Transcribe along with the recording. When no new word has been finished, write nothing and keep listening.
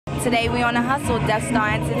today we on a hustle, Death Star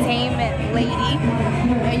Entertainment, lady.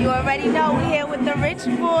 And you already know we here with the Rich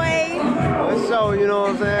Boy. For sure, you know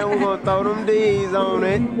what I'm saying? We're gonna throw them D's on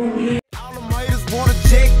it. All the haters wanna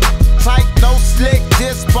dick, tight, no slick,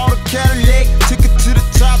 just bought a Cadillac, took it to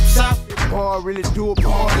the top shop. Boy, really do a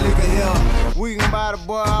party, look at here. We can buy the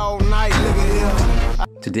boy all night, look at here.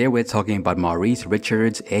 Today we're talking about Maurice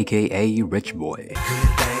Richards, aka Rich Boy. Good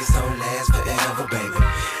things don't last forever, baby.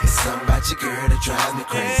 It's something about your girl that drives me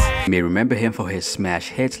crazy. You may remember him for his smash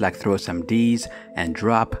hits like Throw Some D's and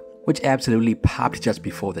Drop, which absolutely popped just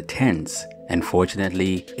before the 10s.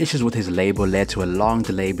 Unfortunately, issues with his label led to a long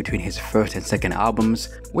delay between his first and second albums,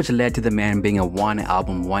 which led to the man being a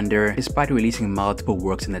one-album wonder despite releasing multiple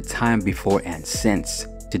works in the time before and since.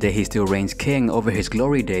 Today he still reigns king over his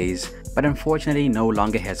glory days, but unfortunately no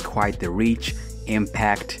longer has quite the reach,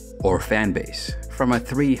 impact, or fanbase. From a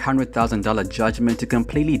 $300,000 judgment to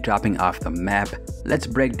completely dropping off the map, let's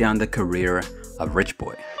break down the career of Rich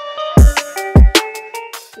Boy.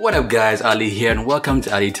 What up guys, Ali here and welcome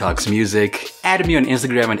to Ali Talks Music. Add me on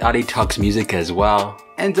Instagram at Ali Talks Music as well.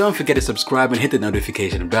 And don't forget to subscribe and hit the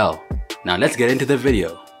notification bell. Now let's get into the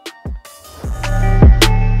video.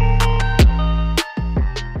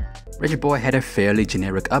 Rich Boy had a fairly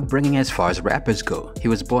generic upbringing as far as rappers go. He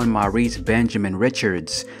was born Maurice Benjamin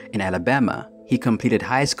Richards in Alabama. He completed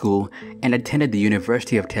high school and attended the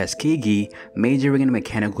University of Tuskegee, majoring in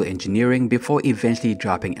mechanical engineering before eventually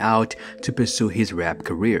dropping out to pursue his rap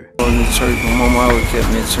career. In the church, my mama always kept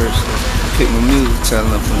me in church. I picked my music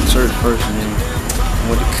talent up from the church first, and then I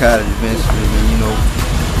went to college eventually, and you know,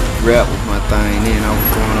 rap was my thing. Then I was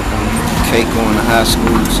growing up on UGK, going to high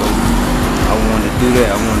school, so I wanted to do that.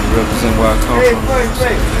 I wanted to represent where I come from. So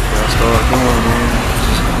that's what I started doing, man.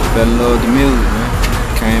 Just better love the music, man.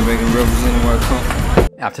 Came back and represented where I come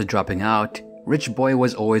from. After dropping out, Rich Boy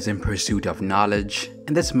was always in pursuit of knowledge,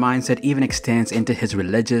 and this mindset even extends into his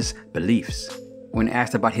religious beliefs. When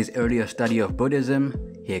asked about his earlier study of Buddhism,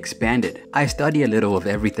 he expanded. "I study a little of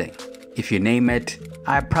everything. If you name it,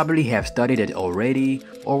 I probably have studied it already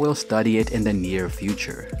or will study it in the near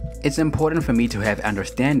future. It's important for me to have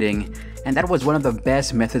understanding, and that was one of the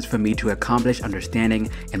best methods for me to accomplish understanding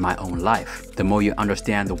in my own life. The more you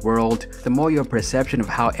understand the world, the more your perception of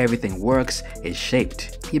how everything works is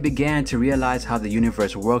shaped." He began to realize how the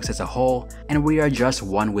universe works as a whole, and we are just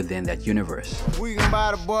one within that universe. We can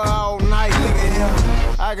buy the boy all night, look at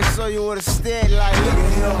him. I can show you what a steady like, look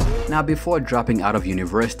at him. Now, before dropping out of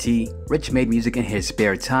university, Rich made music in his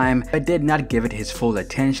spare time but did not give it his full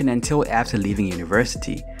attention until after leaving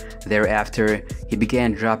university. Thereafter, he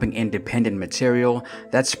began dropping independent material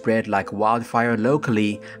that spread like wildfire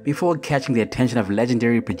locally before catching the attention of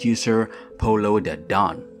legendary producer Polo the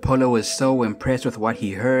Don. Polo was so impressed with what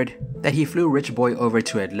he heard that he flew Rich Boy over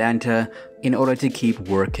to Atlanta in order to keep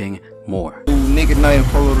working more. Nick at Night and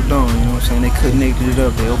Polo the Don, you know what I'm saying? They connected it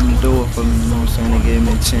up, they opened the door for me, you know what I'm saying? They gave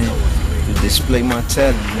me a chance to display my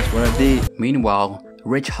talent, that's what I did. Meanwhile,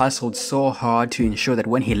 Rich hustled so hard to ensure that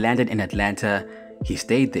when he landed in Atlanta, he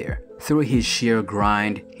stayed there. Through his sheer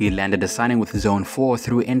grind, he landed a signing with Zone 4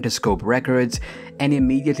 through Interscope Records and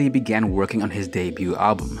immediately began working on his debut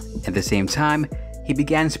album. At the same time, he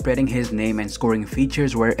began spreading his name and scoring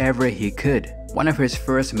features wherever he could. One of his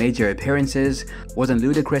first major appearances was on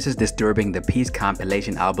Ludacris's Disturbing the Peace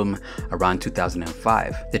compilation album around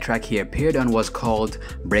 2005. The track he appeared on was called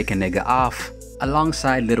Break a Nigga Off,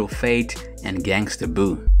 alongside Little Fate and Gangsta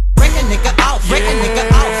Boo. Break a nigga off, break a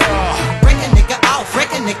nigga off, break a nigga off,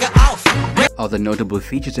 break a nigga off. Other notable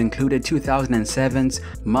features included 2007's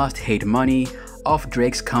Must Hate Money off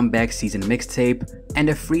Drake's Comeback Season mixtape, and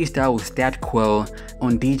a freestyle with Stat Quo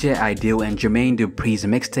on DJ Ideal and Jermaine Dupri's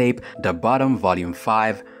mixtape The Bottom Volume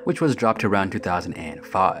 5, which was dropped around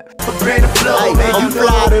 2005. I'm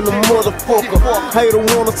fly than a motherfucker. Hater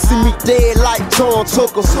wanna see me dead like John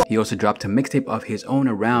Tucker. He also dropped a mixtape of his own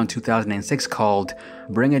around 2006 called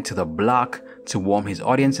Bring It to the Block to warm his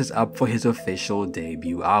audiences up for his official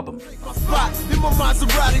debut album.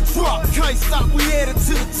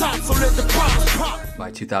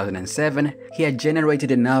 By 2007, he had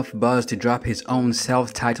generated enough buzz to drop his own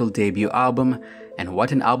self-titled debut album, and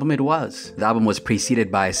what an album it was. The album was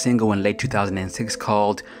preceded by a single in late 2006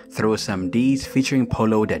 called Throw Some D's featuring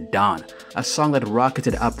Polo the Don, a song that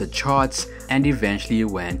rocketed up the charts and eventually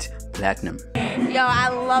went platinum. Yo, I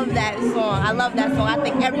love that song. I love that song. I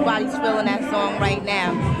think everybody's feeling that song right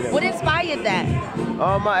now. What inspired that?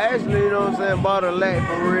 I actually, you know what I'm saying, bought a lat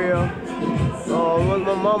for real. When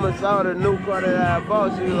my mama saw the new car that I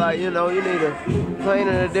bought, she was like, you know, you need to paint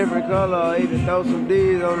it a different color or either throw some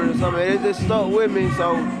D's on it or something. It just stuck with me,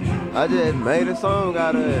 so I just made a song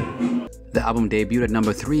out of it. The album debuted at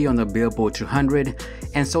number 3 on the Billboard 200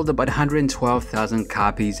 and sold about 112,000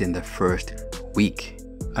 copies in the first week.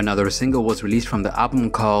 Another single was released from the album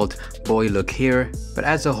called Boy Look Here, but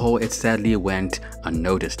as a whole it sadly went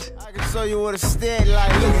unnoticed. I can show you what a stead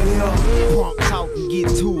like. Look at him. Punk talk and get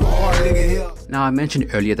too hard. Look at him. Now, I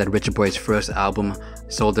mentioned earlier that Rich Boy's first album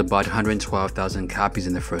sold about 112,000 copies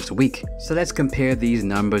in the first week. So let's compare these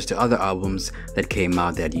numbers to other albums that came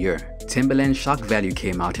out that year. Timbaland's Shock Value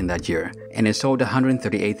came out in that year, and it sold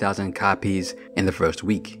 138,000 copies in the first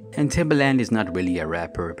week. And Timbaland is not really a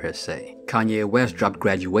rapper per se. Kanye West dropped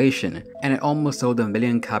Graduation, and it almost sold 1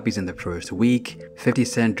 million copies in the first week. 50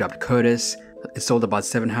 Cent dropped Curtis, it sold about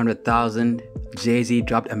 700,000. Jay-Z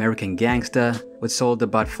dropped American Gangsta, which sold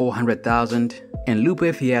about 400,000. And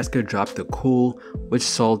Lupe Fiasco dropped The Cool, which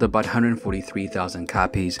sold about 143,000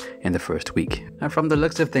 copies in the first week. Now, from the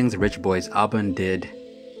looks of things, Rich Boy's album did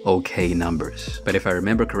okay numbers. But if I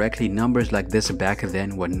remember correctly, numbers like this back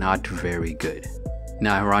then were not very good.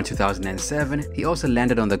 Now, around 2007, he also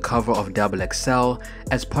landed on the cover of XXL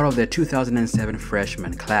as part of their 2007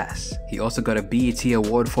 freshman class. He also got a BET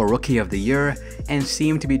Award for Rookie of the Year and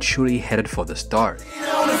seemed to be truly headed for the stars.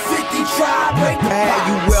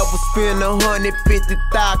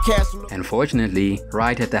 Unfortunately,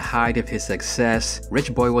 right at the height of his success,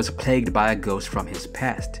 Rich Boy was plagued by a ghost from his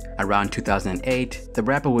past. Around 2008, the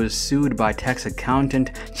rapper was sued by tax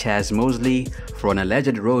accountant Chaz Mosley for an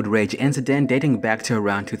alleged road rage incident dating back to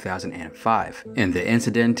around 2005. In the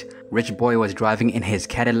incident, Rich Boy was driving in his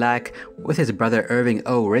Cadillac with his brother Irving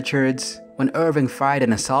O. Richards when Irving fired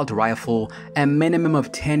an assault rifle a minimum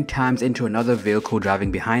of 10 times into another vehicle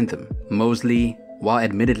driving behind them. Mosley, while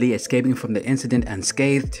admittedly escaping from the incident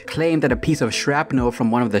unscathed, claimed that a piece of shrapnel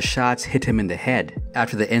from one of the shots hit him in the head.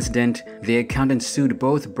 After the incident, the accountant sued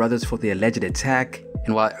both brothers for the alleged attack,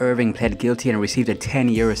 and while Irving pled guilty and received a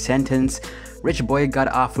 10-year sentence, Rich Boy got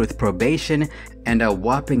off with probation and a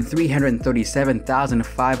whopping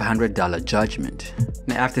 $337,500 judgment.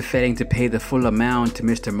 Now, after failing to pay the full amount to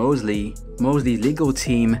Mr. Mosley, Mosley's legal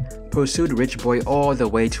team pursued Rich Boy all the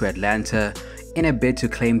way to Atlanta in a bid to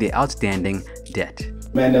claim the outstanding debt.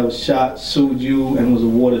 Man that was shot sued you and was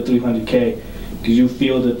awarded $300K. Did you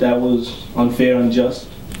feel that that was unfair, unjust?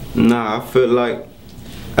 Nah, I feel like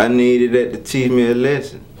I needed that to teach me a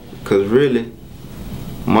lesson. Cause really,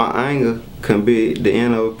 my anger can be the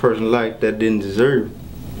end of a person's life that didn't deserve it.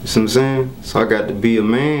 You see what I'm saying? So I got to be a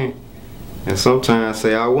man and sometimes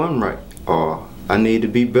say I wasn't right. Or I need to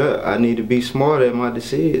be better. I need to be smarter at my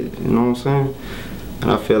decisions. You know what I'm saying? And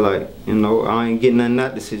I feel like, you know, I ain't getting nothing out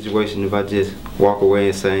of the situation if I just walk away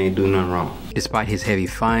and say I ain't do nothing wrong. Despite his heavy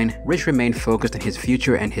fine, Rich remained focused on his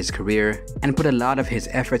future and his career and put a lot of his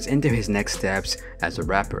efforts into his next steps as a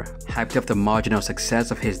rapper. Hyped up the marginal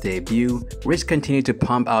success of his debut, Rich continued to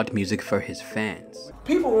pump out music for his fans.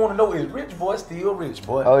 People want to know, is Rich Boy still Rich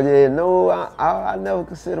Boy? Oh yeah, no, I never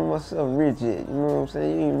consider myself rich yet. You know what I'm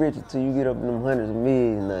saying? You ain't rich until you get up in them hundreds of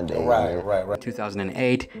millions nowadays. Right.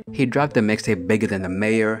 2008, he dropped the mixtape Bigger Than the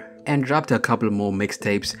Mayor and dropped a couple more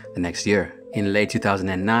mixtapes the next year. In late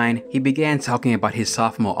 2009, he began talking about his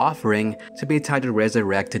sophomore offering to be titled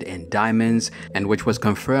Resurrected in Diamonds, and which was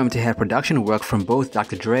confirmed to have production work from both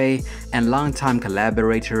Dr. Dre and longtime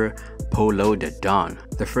collaborator Polo the Don.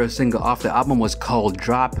 The first single off the album was called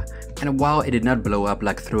Drop, and while it did not blow up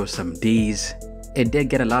like Throw Some D's, it did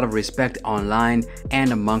get a lot of respect online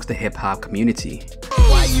and amongst the hip-hop community.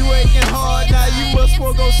 Why you working hard now? You must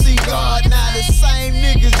go see God now. The same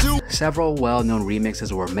niggas you. Several well-known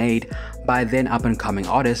remixes were made by then up-and-coming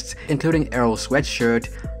artists, including Earl Sweatshirt,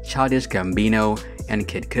 Childish Gambino, and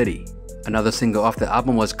Kid Cudi. Another single off the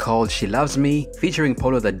album was called She Loves Me, featuring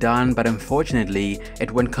Polo the Don, but unfortunately,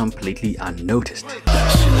 it went completely unnoticed.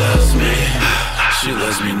 She loves me. She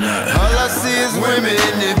loves me not. All I see is women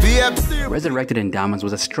in the VIP. Resurrected in Diamonds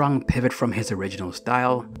was a strong pivot from his original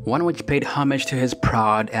style, one which paid homage to his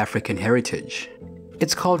proud African heritage.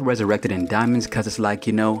 It's called Resurrected in Diamonds because it's like,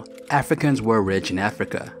 you know, Africans were rich in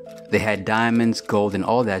Africa. They had diamonds, gold, and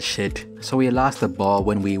all that shit, so we lost the ball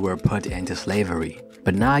when we were put into slavery.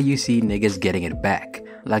 But now you see niggas getting it back,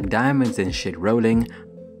 like diamonds and shit rolling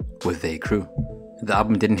with their crew. The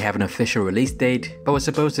album didn't have an official release date, but was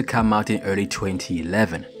supposed to come out in early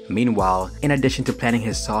 2011. Meanwhile, in addition to planning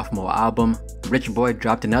his sophomore album, Rich Boy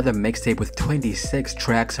dropped another mixtape with 26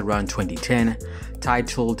 tracks around 2010,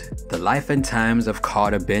 titled The Life and Times of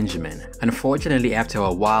Carter Benjamin. Unfortunately, after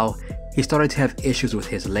a while, he started to have issues with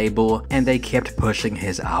his label and they kept pushing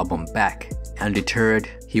his album back. Undeterred,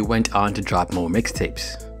 he went on to drop more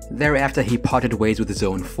mixtapes. Thereafter, he parted ways with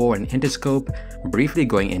Zone 4 and Interscope, briefly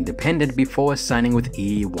going independent before signing with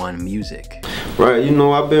E1 Music. Right, you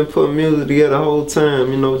know, I've been putting music together the whole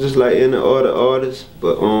time, you know, just like any other artist.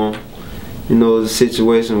 But you know, it was a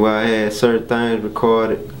situation where I had certain things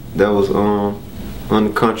recorded that was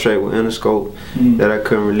under contract with Interscope that I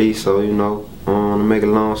couldn't release. So, you know, to make a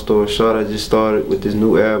long story short, I just started with this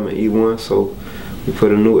new album, E1. So we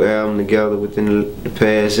put a new album together within the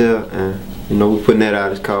past year, and you know, we're putting that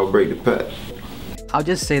out. It's called Break the Pack. I'll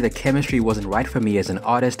just say the chemistry wasn't right for me as an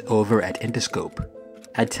artist over at Interscope.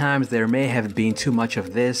 At times there may have been too much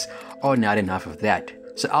of this or not enough of that,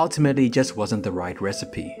 so ultimately it just wasn't the right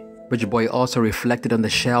recipe. Rich Boy also reflected on the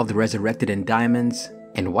shelved Resurrected in Diamonds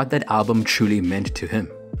and what that album truly meant to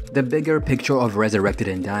him. The bigger picture of Resurrected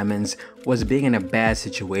in Diamonds was being in a bad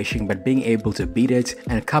situation but being able to beat it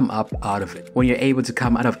and come up out of it. When you're able to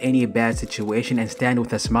come out of any bad situation and stand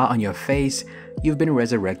with a smile on your face, you've been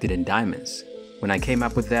resurrected in diamonds. When I came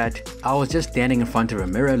up with that, I was just standing in front of a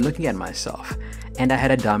mirror looking at myself, and I had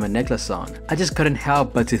a diamond necklace on. I just couldn't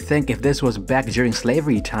help but to think if this was back during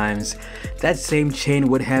slavery times, that same chain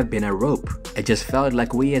would have been a rope. It just felt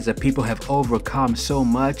like we as a people have overcome so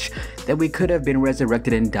much that we could have been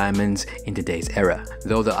resurrected in diamonds in today's era.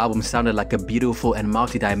 Though the album sounded like a beautiful and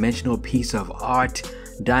multi-dimensional piece of art,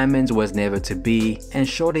 Diamonds was never to be, and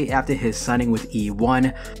shortly after his signing with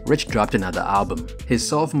E1, Rich dropped another album. His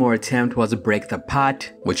sophomore attempt was Break the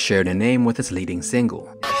Pot, which shared a name with its leading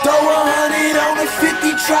single.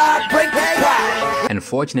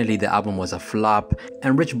 Unfortunately, the album was a flop,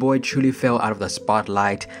 and Rich Boy truly fell out of the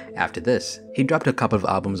spotlight after this. He dropped a couple of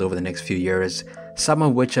albums over the next few years, some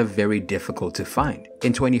of which are very difficult to find.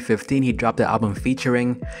 In 2015, he dropped the album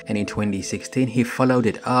Featuring, and in 2016, he followed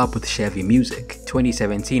it up with Chevy Music.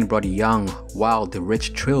 2017 brought Young, Wild, The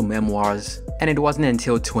Rich Trill Memoirs, and it wasn't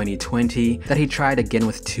until 2020 that he tried again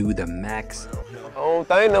with To The Max. I don't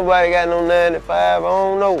think nobody got no 9 to 5, I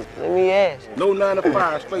don't know. Let me ask. No 9 to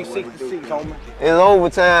 5, straight 66, homie. It's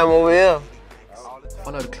overtime over here.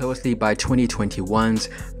 Followed closely by 2021's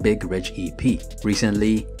Big Rich EP.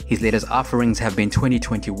 Recently, his latest offerings have been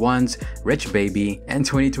 2021's Rich Baby and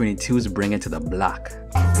 2022's Bring It to the Block.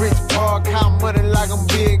 Rich Park, how money like I'm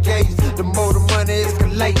Big Gates. The more the money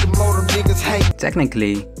escalate, the more the niggas hate.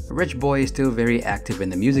 Technically, Rich Boy is still very active in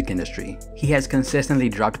the music industry. He has consistently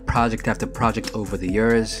dropped project after project over the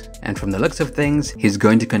years, and from the looks of things, he's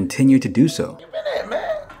going to continue to do so.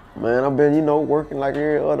 Man, I've been, you know, working like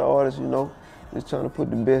every other artist, you know. Just trying to put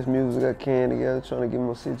the best music I can together, trying to get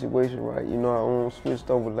my situation right. You know, I switched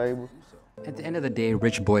over labels. At the end of the day,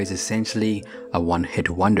 Rich Boy is essentially a one-hit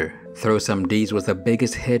wonder. Throw Some D's was the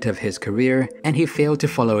biggest hit of his career, and he failed to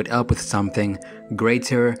follow it up with something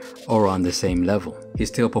greater or on the same level. He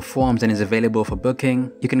still performs and is available for booking.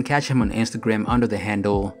 You can catch him on Instagram under the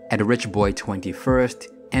handle @RichBoy21st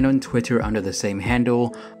and on Twitter under the same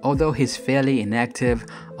handle, although he's fairly inactive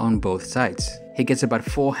on both sites. He gets about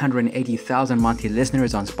 480,000 monthly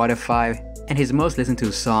listeners on Spotify, and his most listened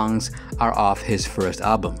to songs are off his first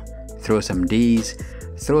album, Throw Some D's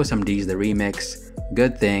the remix,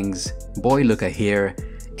 Good Things, Boy Looka Here,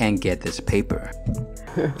 and Get This Paper.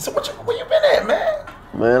 So where you been at, man?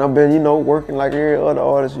 Man, I've been, you know, working like every other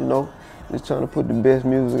artist, you know. Just trying to put the best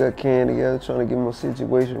music I can together, trying to get my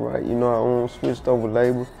situation right. You know, I switched over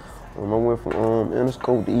labels. I went from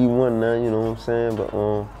Interscope to E1 now, you know what I'm saying? But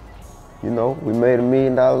you know, we made $1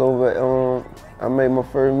 million over I made my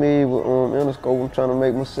first million with Interscope. I'm trying to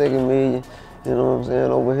make my second million, you know what I'm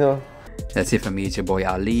saying, over here. That's it for me, it's your boy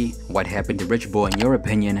Ali. What happened to Rich Boy in your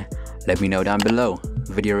opinion? Let me know down below.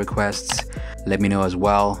 Video requests, let me know as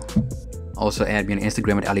well. Also add me on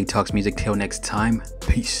Instagram @Ali Talks Music. Till next time,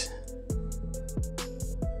 peace.